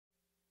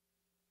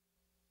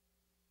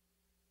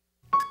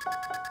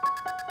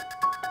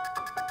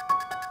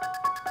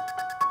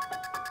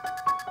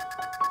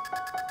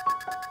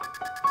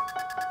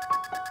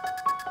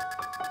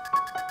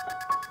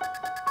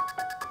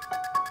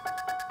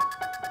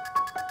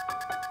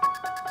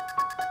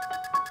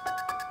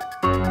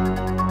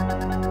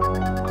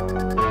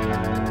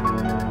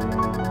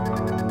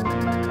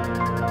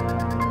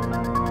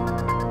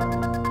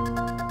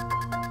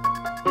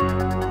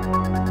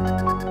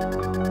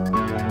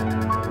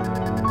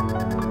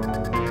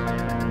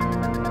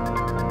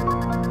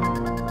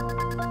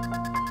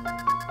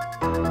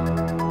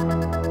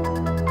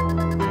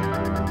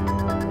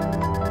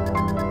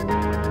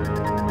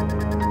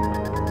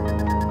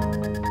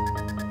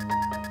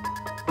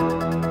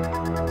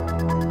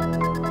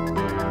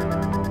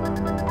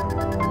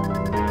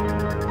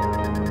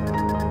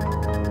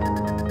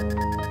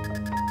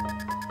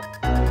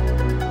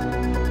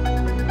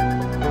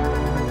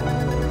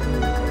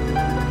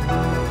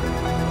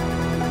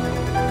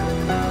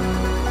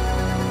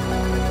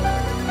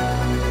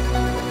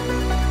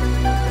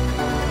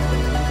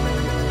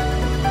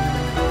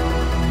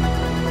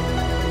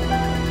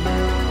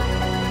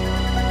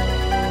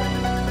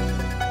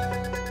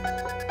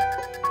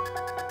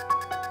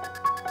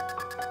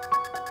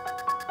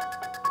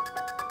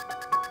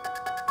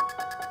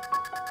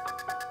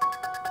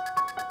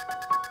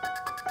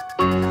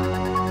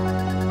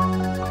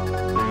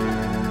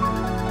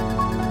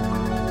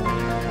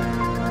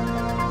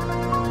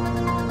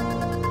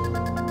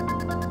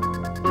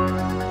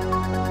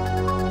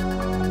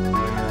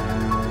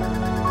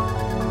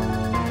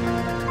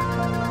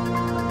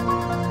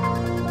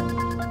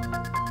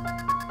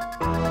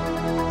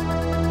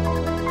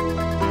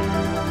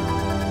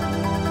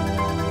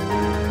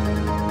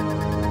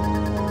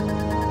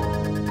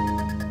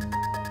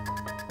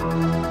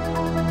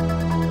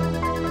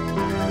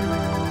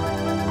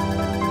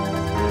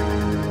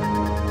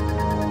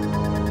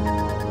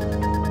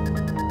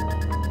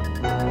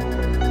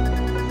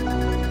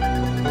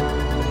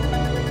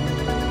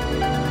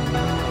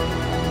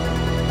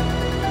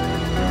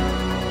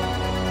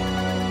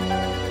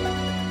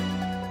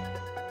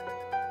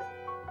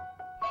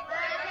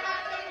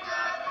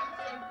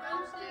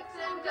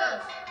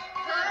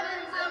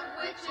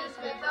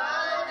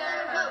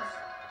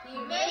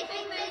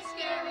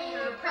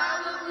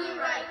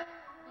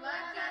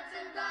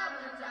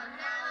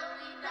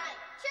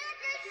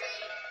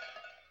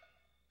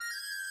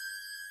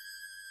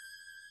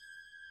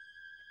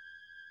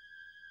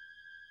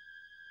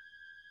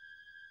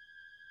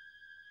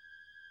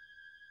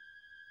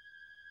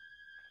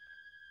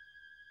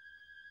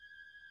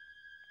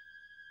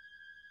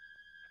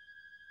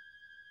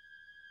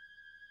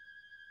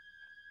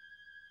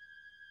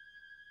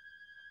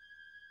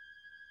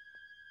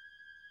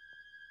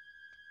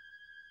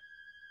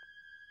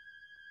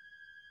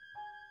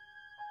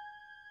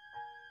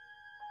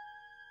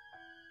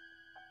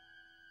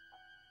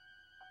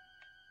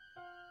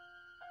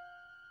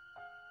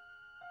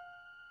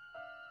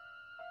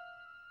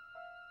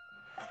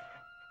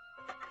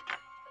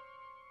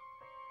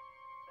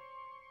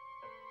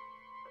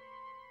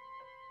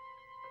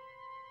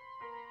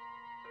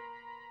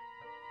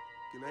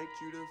Good night,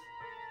 Judith.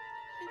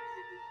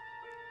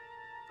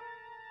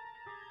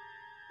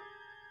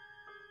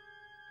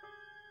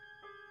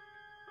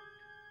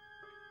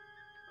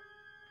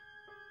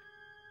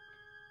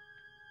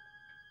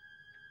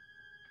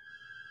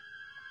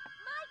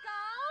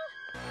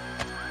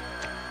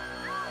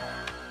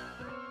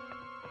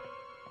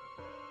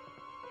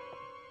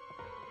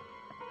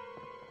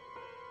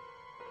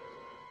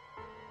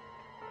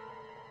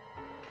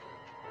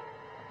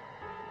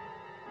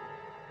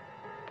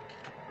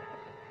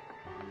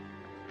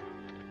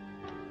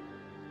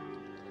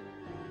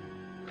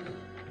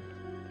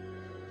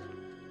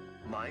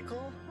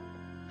 Michael?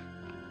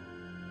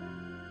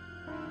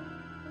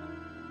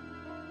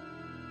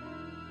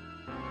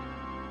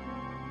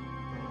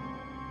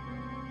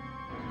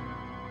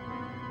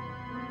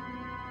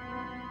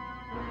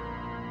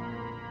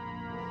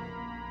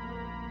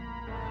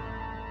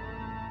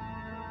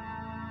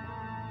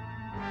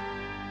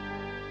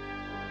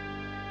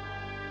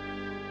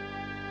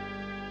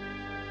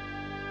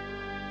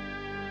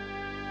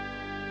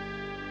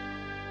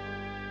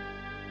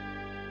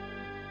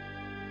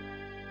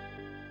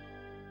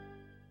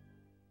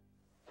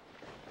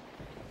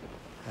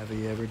 Have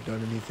you ever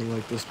done anything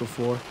like this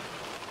before?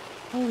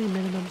 Only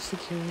minimum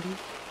security.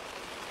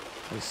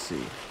 I see.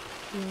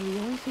 Yeah, the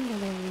only thing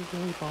that ever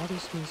really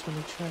bothers me is when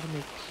they try to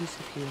make peace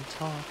with you and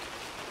talk.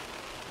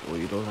 Well,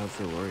 you don't have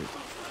to worry about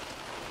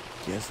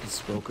that. He hasn't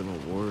spoken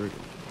a word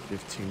in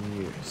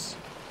 15 years.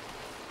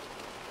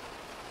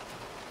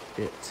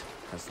 It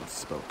hasn't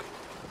spoken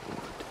a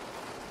word.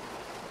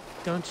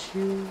 Don't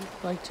you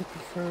like to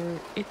prefer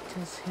it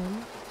as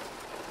him?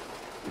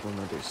 You don't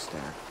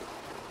understand.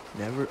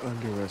 Never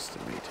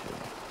underestimate him.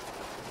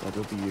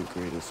 That'll be your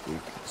greatest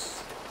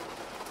weakness.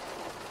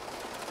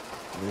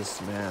 This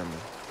man,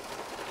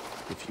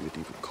 if you would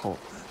even call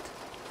it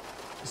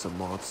that, is a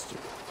monster.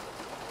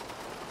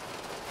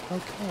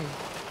 Okay.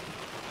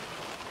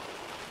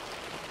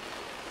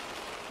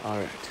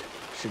 Alright,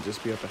 should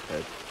just be up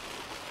ahead.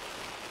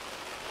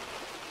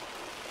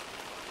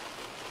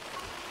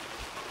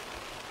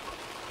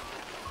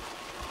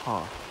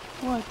 Huh.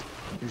 What?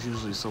 There's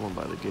usually someone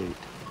by the gate.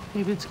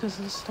 Maybe it's because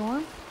of the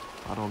storm?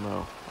 I don't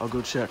know. I'll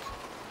go check.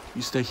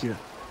 You stay here.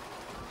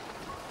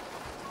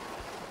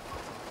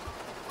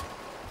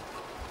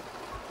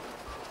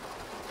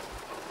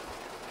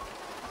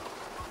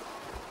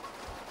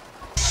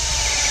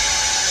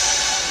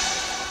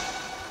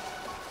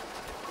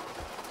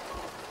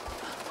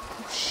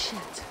 Oh,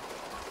 shit.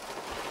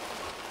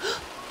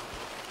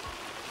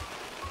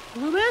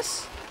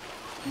 Loomis?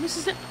 Loomis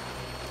is it?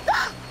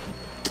 Ah!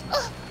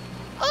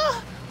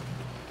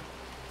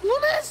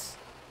 Loomis!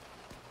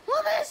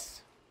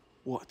 Loomis!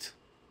 What?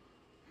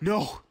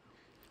 No!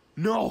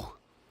 No!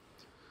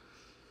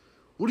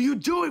 What are you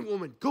doing,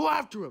 woman? Go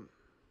after him!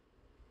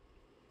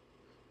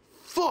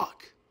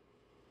 Fuck!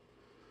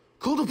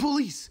 Call the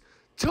police!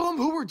 Tell them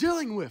who we're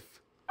dealing with!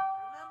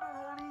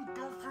 Remember, honey,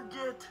 don't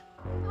forget.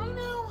 I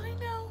know, I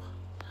know.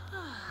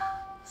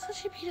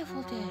 Such a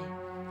beautiful day.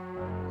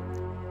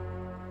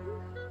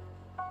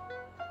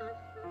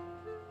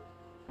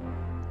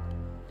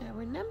 Now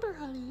remember,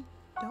 honey,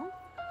 don't...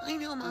 I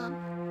know, Mom.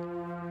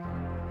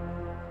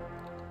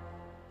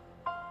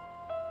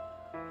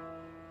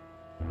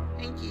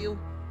 Thank you.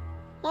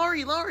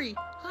 Lori!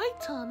 Hi,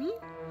 Tommy.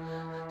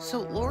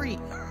 So, Lori,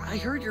 I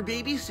heard you're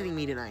babysitting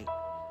me tonight.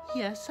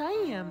 Yes, I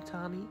am,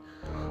 Tommy.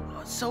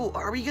 So,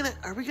 are we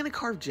gonna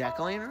carve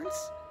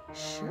jack-o'-lanterns?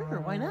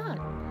 Sure, why not?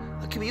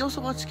 Can we also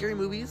watch scary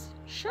movies?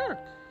 Sure.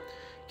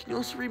 Can you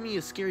also read me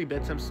a scary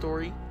bedtime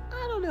story?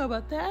 I don't know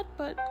about that,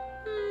 but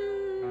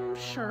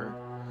sure.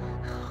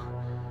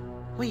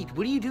 Wait,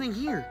 what are you doing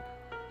here?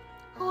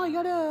 Oh, I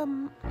gotta,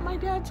 my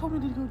dad told me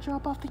to go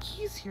drop off the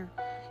keys here.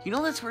 You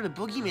know that's where the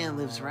boogeyman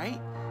lives, right?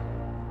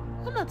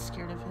 I'm not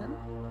scared of him.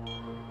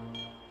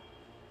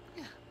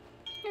 Yeah,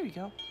 here we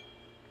go.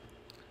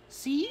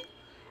 See?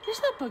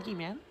 There's no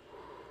boogeyman.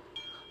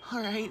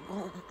 Alright,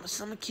 well,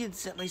 some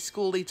kids at my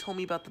school, they told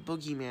me about the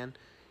boogeyman.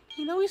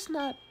 You know he's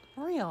not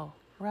real,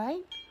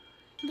 right?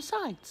 And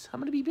besides,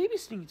 I'm gonna be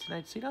babysitting you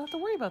tonight, so you don't have to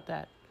worry about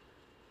that.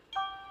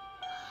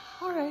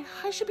 Alright,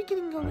 I should be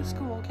getting going to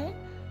school, okay?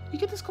 You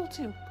get to school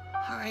too.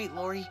 Alright,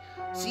 Lori.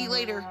 See you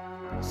later.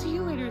 See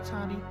you later,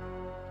 Tommy.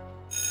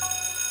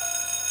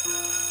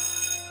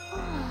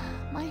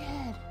 My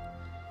head.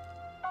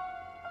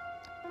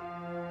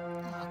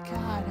 Oh,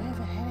 God, I have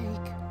a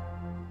headache.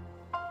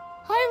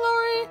 Hi,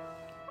 Lori.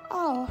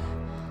 Oh,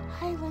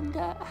 hi,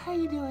 Linda. How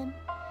you doing?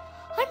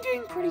 I'm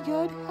doing pretty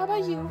good. How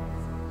about you?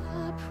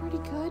 Pretty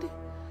good.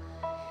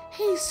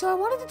 Hey, so I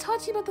wanted to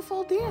talk to you about the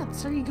fall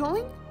dance. Are you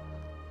going?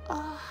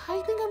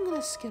 I think I'm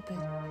gonna skip it.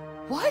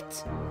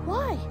 What?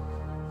 Why?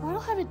 Well, I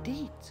don't have a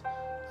date.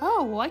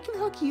 Oh, well, I can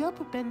hook you up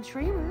with Ben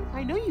Tramer.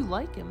 I know you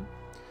like him.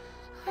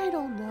 I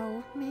don't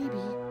know.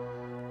 Maybe.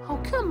 Oh,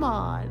 come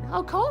on.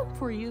 I'll call him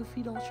for you if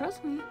you don't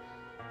trust me.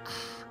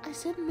 I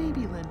said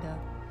maybe, Linda.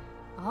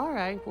 All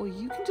right. Well,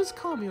 you can just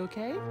call me,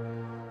 okay?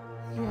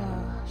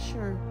 Yeah,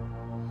 sure.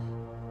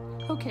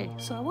 Okay,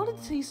 so I wanted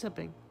to tell you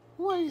something.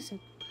 What is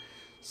it?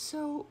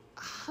 So,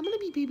 I'm going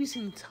to be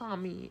babysitting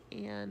Tommy,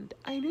 and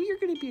I know you're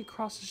going to be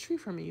across the street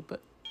from me,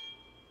 but...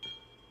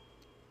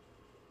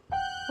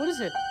 What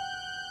is it?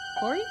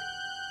 Lori?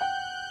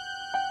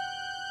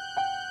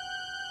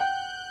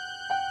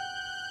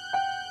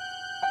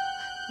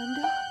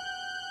 Linda?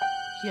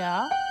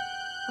 Yeah?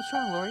 What's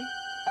wrong, Lori?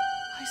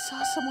 I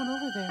saw someone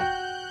over there,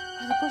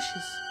 by the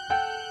bushes.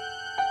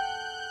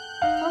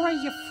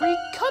 Alright, you freak,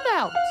 come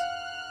out!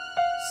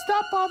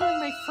 Stop bothering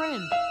my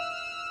friend.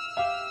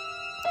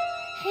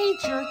 Hey,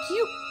 jerk,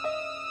 you...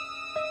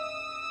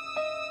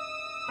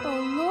 Oh,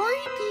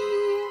 Lori,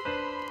 dear.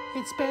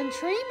 It's Ben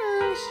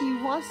Tramer. He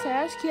wants to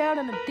ask you out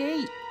on a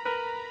date.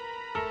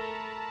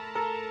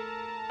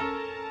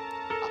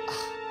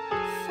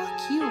 Fuck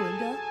you,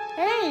 Linda.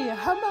 Hey,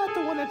 I'm not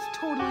the one that's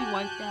totally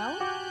wiped out.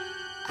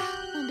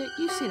 Linda,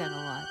 you say that a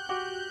lot.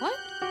 What?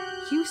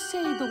 You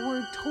say the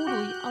word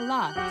totally a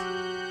lot.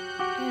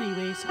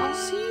 Anyways, I'll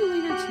see you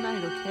later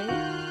tonight, okay?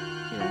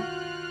 You know?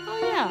 Oh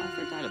yeah, I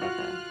forgot about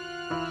that.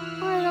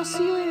 Alright, I'll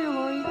see you later,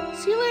 Lori.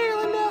 See you later,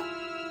 Linda.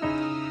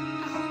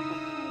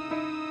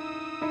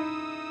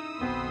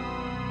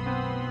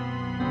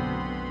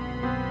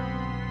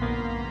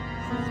 I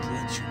won't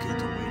let you get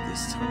away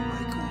this time,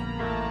 Michael.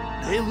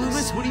 Hey,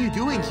 Loomis, what are you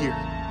doing here?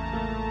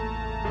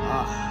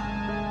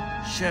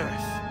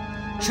 Sheriff.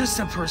 Just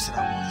a person I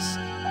want to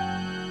see.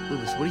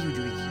 Loomis, what are you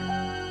doing here?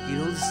 You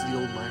know this is the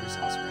old Myers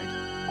house, right?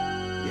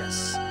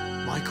 Yes,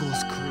 Michael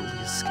has currently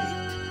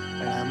escaped,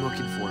 and I'm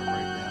looking for him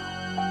right now.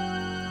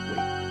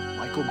 Wait,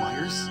 Michael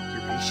Myers?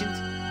 Your patient?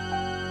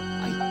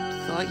 I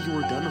thought you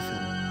were done with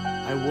him.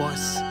 I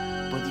was,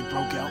 but he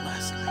broke out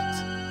last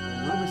night.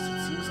 Well, Loomis,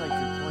 it seems like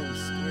you're playing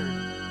scared,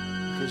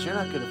 because you're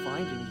not going to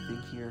find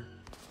anything here.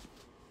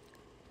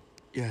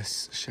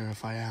 Yes,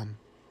 Sheriff, I am.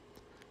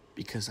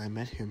 Because I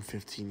met him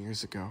 15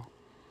 years ago.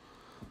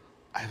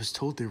 I was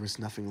told there was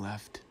nothing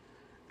left.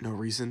 No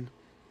reason,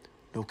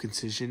 no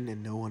concision,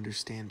 and no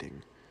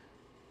understanding.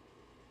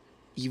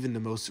 even the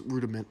most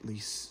rudimentary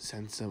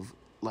sense of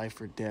life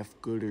or death,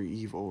 good or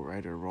evil,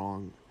 right or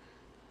wrong.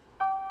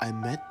 I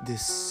met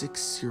this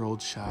 6-year-old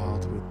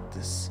child with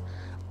this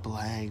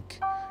blank,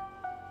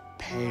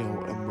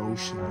 pale,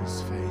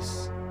 emotionless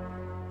face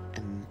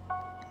and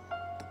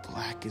the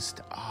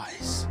blackest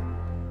eyes,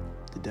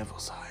 the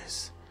devil's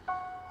eyes.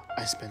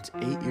 I spent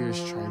 8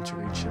 years trying to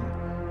reach him,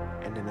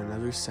 and then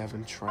another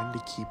 7 trying to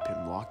keep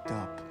him locked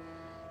up,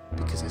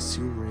 because I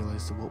soon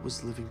realized that what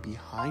was living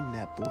behind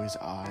that boy's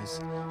eyes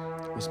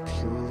was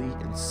purely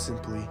and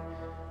simply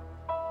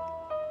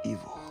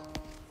evil.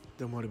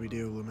 Then what do we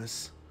do,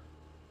 Loomis?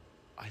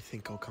 I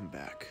think I'll come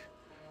back,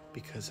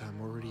 because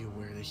I'm already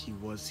aware that he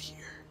was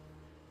here.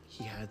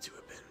 He had to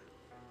have been.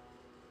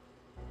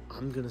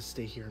 I'm gonna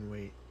stay here and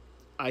wait.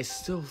 I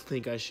still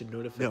think I should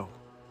notify— No,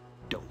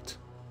 don't.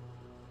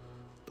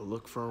 But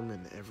look for him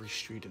in every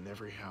street and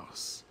every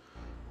house.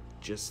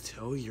 Just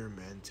tell your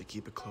men to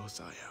keep a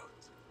close eye out.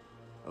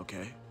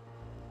 Okay?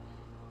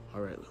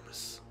 Alright,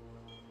 Loomis.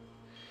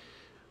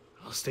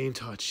 I'll stay in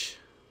touch.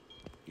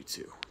 You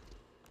too.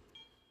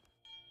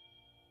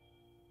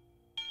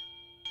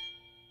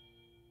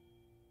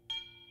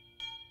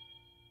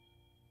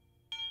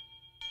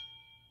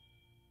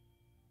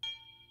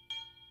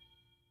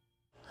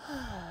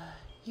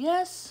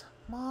 Yes,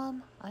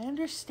 Mom, I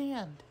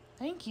understand.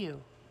 Thank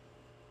you.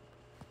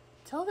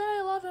 Tell Dad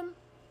I love him.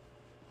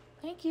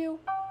 Thank you.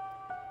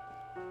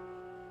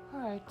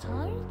 Alright,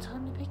 Tommy,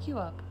 time to pick you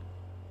up.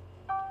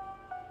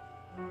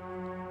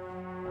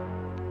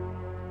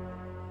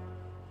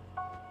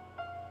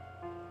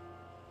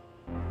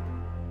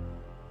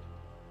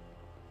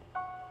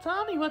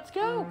 Tommy, let's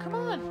go. Come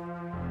on.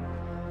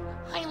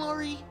 Hi,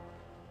 Lori.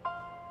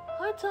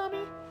 Hi,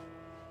 Tommy.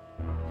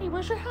 Hey,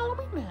 where's your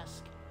Halloween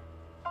mask?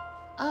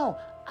 Oh,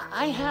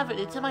 I have it.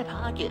 It's in my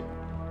pocket.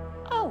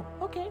 Oh,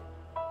 okay.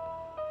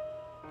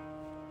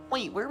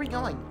 Wait, where are we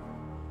going?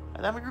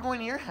 I thought we were going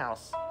to your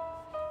house.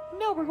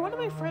 No, we're going to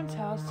my friend's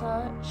house.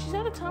 She's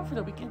out of town for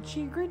the weekend.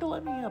 She agreed to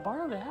let me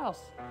borrow the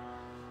house.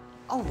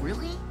 Oh,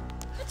 really?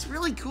 That's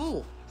really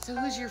cool. So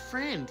who's your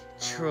friend?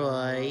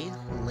 Troy,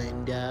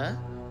 Linda,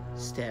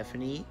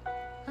 Stephanie?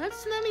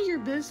 That's none of your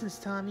business,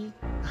 Tommy.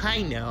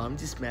 I know, I'm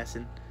just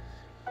messing.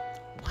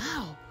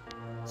 Wow,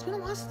 it's been a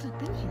while since I've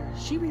been here.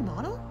 Is she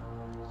remodeled?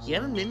 You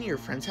haven't been to your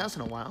friend's house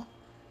in a while?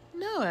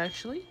 No,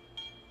 actually.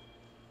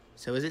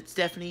 So is it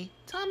Stephanie?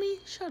 Tommy,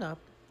 shut up.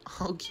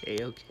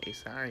 Okay,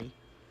 sorry.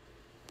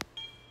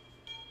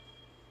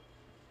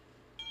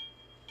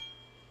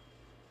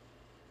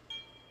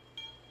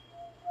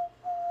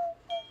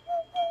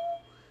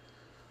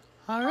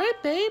 All right,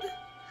 babe.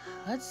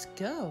 Let's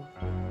go.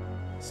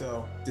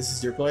 So, this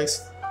is your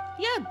place?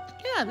 Yeah,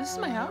 this is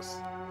my house.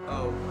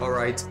 Oh,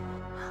 alright.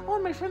 Oh,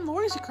 and my friend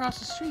Lori's across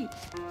the street.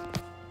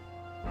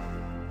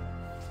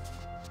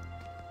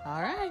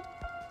 All right.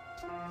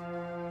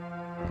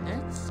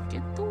 Let's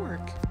get to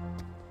work.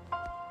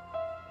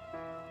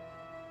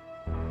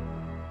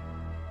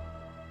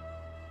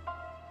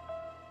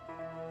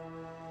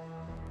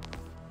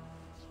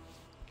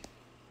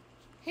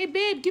 Hey,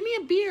 babe, give me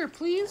a beer,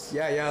 please.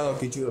 Yeah, I'll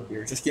get you a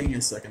beer. Just give me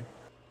a second.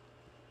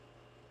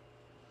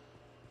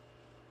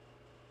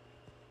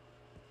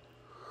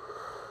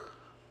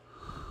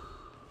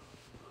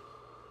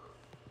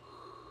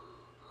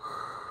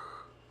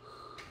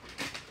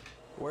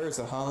 Where is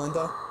it, huh,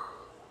 Linda?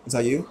 Is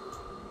that you?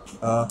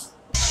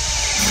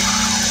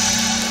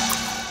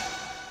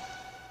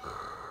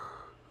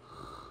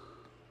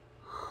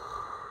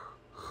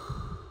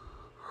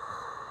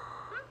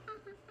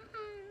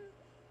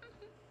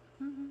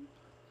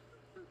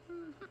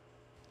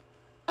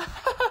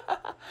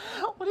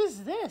 What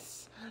is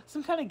this?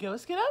 Some kind of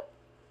ghost get up?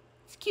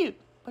 It's cute,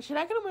 but you're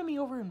not gonna win me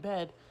over in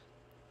bed.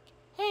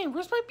 Hey,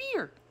 where's my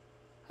beer?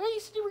 I thought you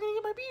said you were gonna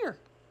get my beer.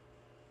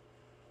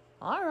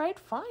 Alright,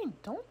 fine.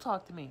 Don't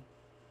talk to me.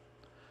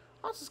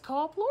 I'll just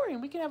call up Lori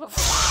and we can have a...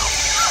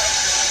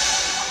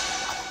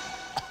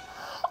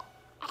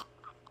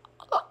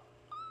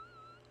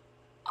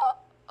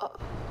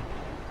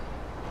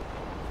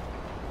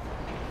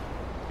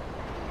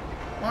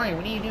 Lori,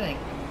 what are you doing?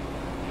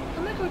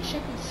 I'm gonna go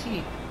check and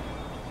see.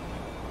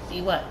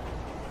 See what?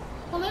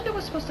 Well, Linda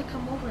was supposed to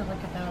come over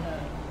like about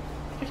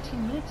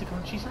 15 minutes ago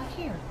and she's not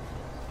here.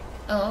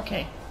 Oh,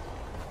 okay.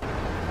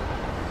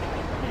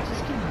 Yeah,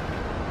 just give me a minute.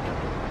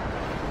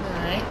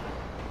 Alright.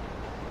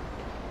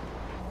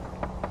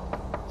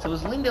 So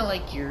was Linda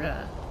like your,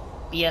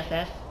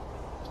 BFF?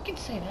 You can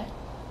say that.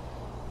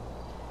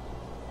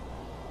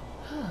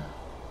 Huh.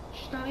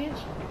 She's not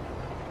answering.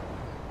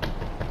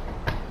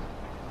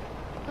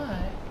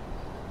 Alright.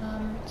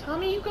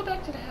 Tommy, you go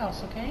back to the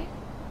house, okay?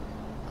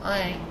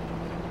 Alright.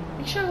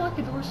 Make sure to lock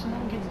the door so no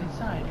one gets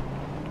inside.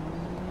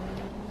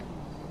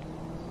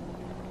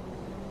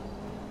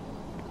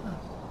 Huh.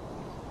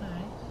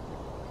 Alright.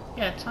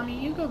 Yeah, Tommy,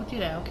 you go do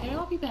that, okay?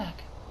 I'll be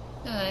back.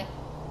 Alright.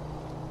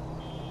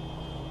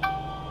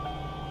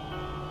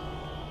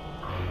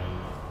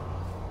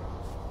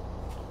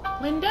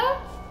 Linda?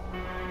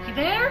 You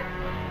there?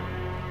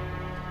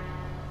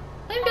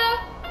 Linda?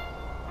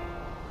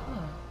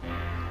 Huh.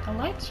 The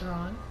lights are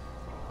on,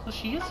 so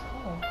she is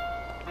home.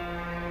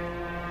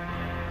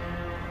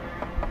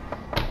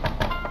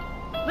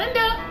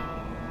 Linda!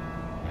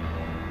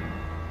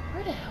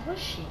 Where the hell is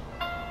she?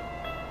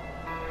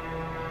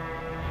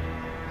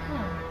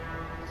 Huh.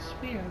 It's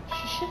weird.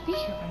 She should be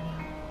here by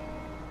now.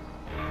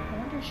 I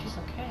wonder if she's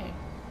okay.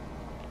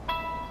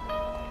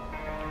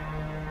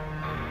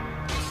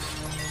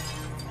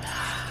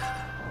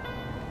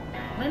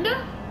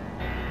 Linda?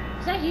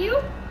 Is that you?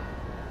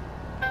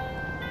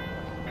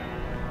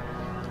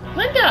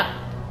 Linda!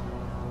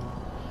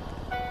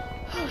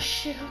 Oh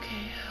shit,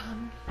 okay.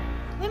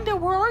 Linda,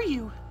 where are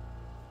you?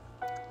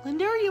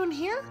 Linda, are you in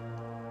here?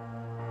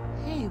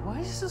 Hey, why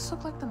does this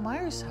look like the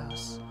Myers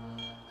house?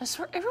 I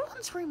swear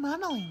everyone's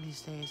remodeling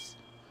these days.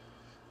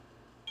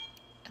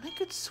 And I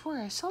could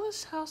swear I saw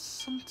this house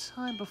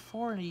sometime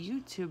before in a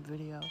YouTube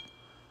video.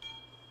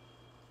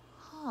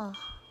 Huh,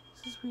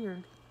 this is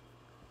weird.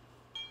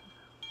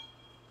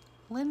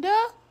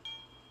 Linda?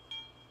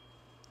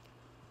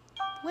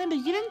 Linda,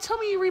 you didn't tell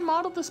me you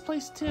remodeled this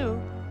place too.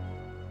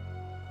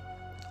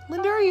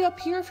 Linda, are you up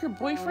here with your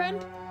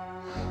boyfriend?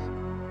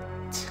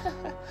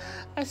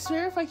 I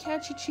swear if I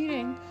catch you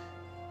cheating.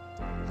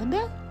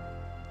 Linda?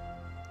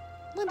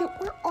 Linda,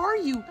 where are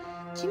you?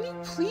 Can you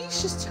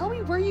please just tell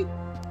me where you...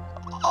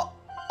 Oh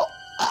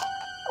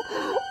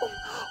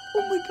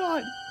my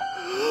god.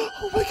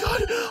 Oh my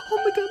god. Oh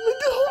my god,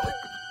 Linda. Oh my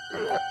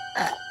god.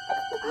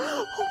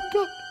 Oh my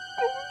god.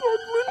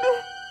 Linda.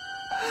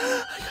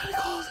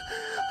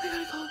 I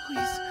gotta call it,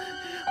 please.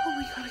 Oh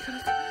my god, I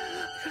gotta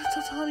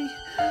tell Tommy.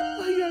 I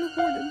gotta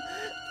warn him.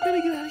 I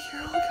gotta get out of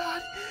here. Oh my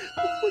god.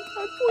 Oh my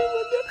god, poor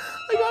Linda.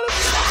 I gotta...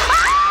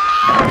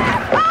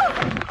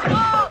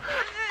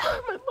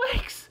 my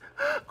legs.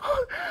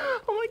 Oh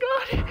my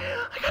god.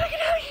 I gotta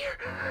get out of here.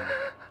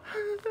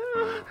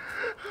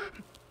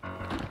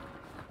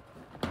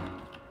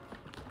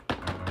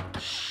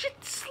 Shit,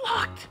 it's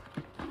locked.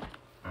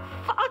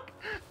 Fuck.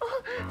 Oh,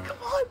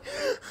 come on.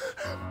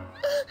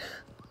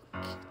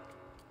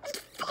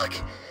 Fuck.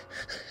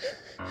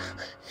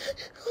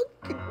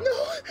 No.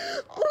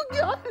 Oh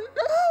god,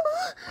 no.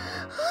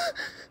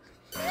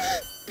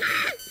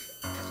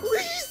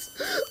 Please.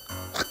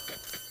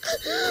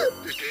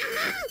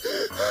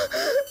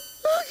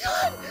 Oh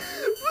god.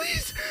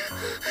 Please.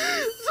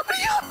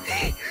 Somebody help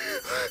me.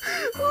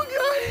 Oh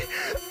god.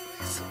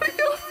 Please, somebody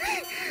help me.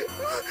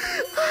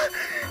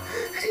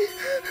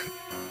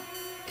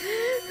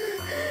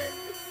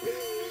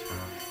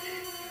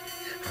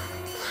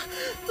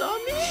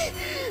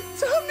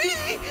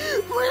 Tommy,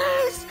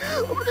 please,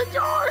 open the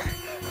door.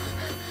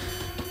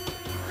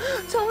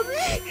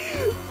 Tommy,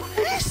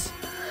 please.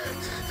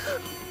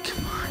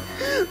 Come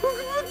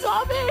on,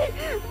 Tommy,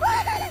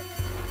 please.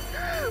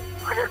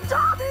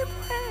 Tommy,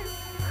 please.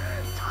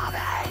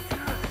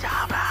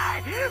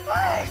 Tommy,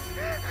 please. Please,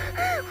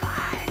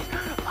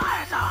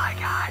 oh my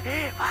God,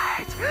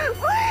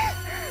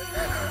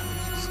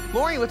 please.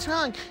 Lori, what's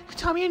wrong?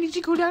 Tommy, I need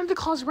you to go down to the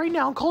closet right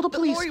now and call the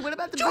police. Lori, what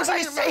about the... Do as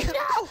I say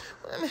now!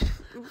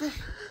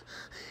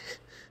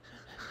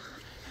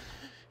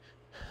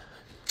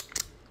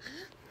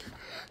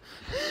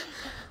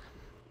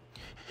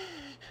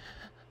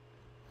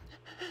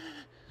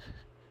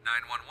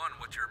 911,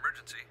 what's your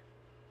emergency?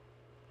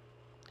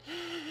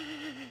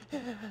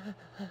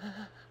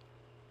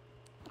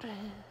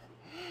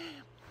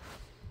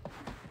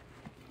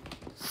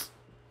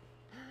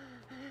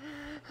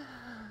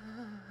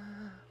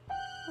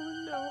 Oh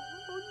no,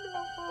 oh no,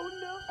 oh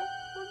no,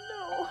 oh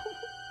no.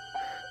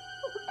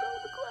 Oh no,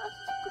 the glass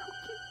is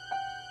broken.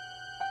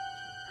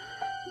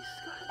 He's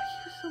gotta be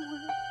here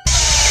somewhere.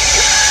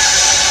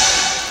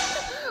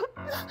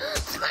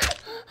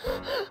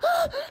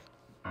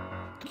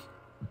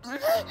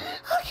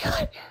 Oh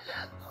god,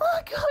 oh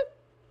god.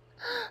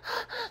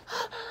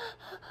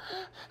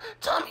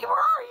 Tommy, where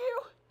are you?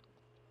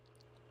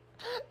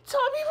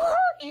 Tommy, where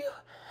are you?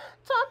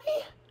 Tommy?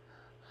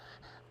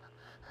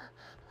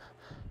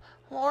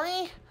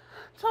 Lori?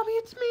 Tommy,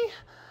 it's me.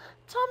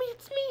 Tommy,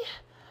 it's me.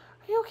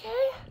 Are you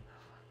okay?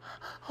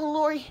 Oh,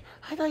 Lori,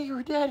 I thought you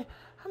were dead.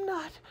 I'm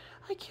not.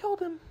 I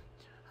killed him.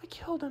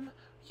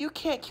 You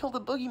can't kill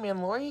the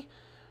boogeyman, Lori.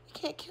 You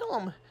can't kill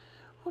him.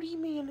 What do you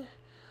mean?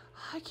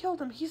 I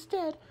killed him. He's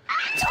dead.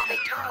 Tommy,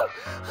 go!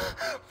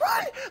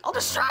 Run! I'll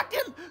distract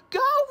him! Go,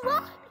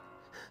 run!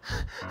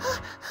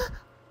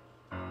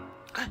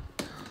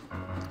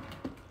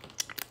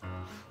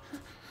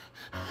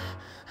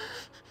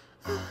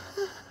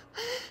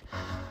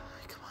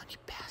 Come on, you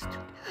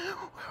bastard.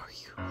 Where are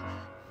you?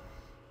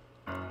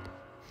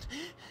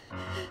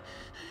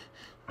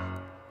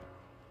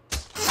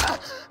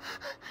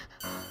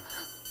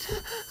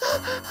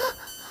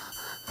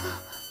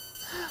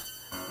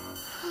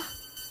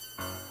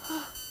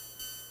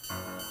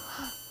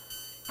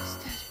 He's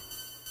dead.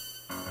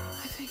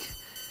 I think.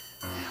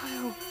 I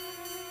hope.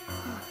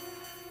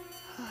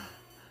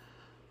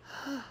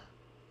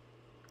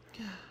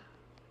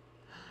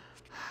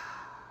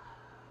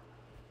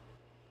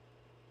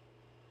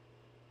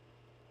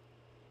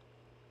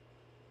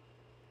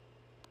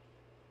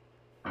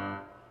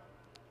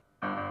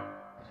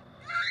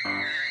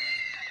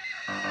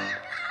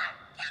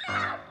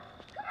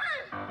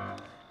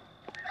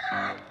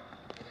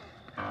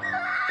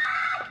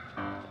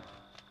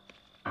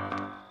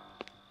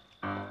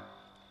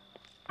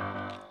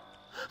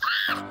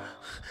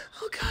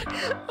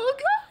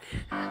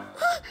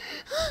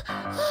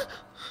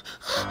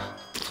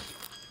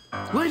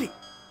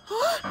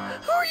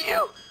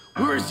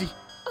 is he?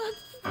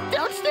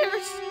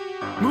 Downstairs.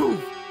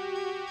 Move.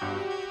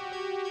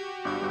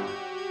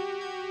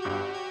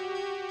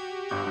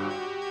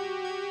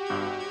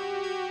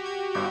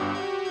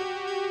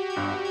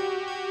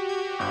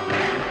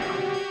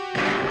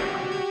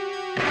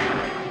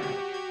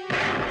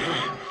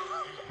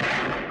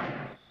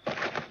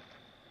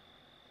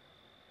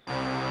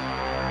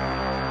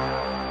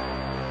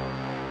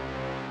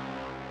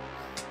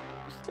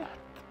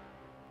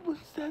 Was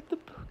that the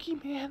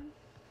Pokemon?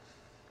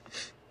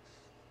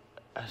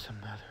 As a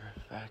matter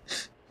of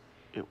fact,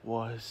 it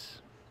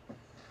was.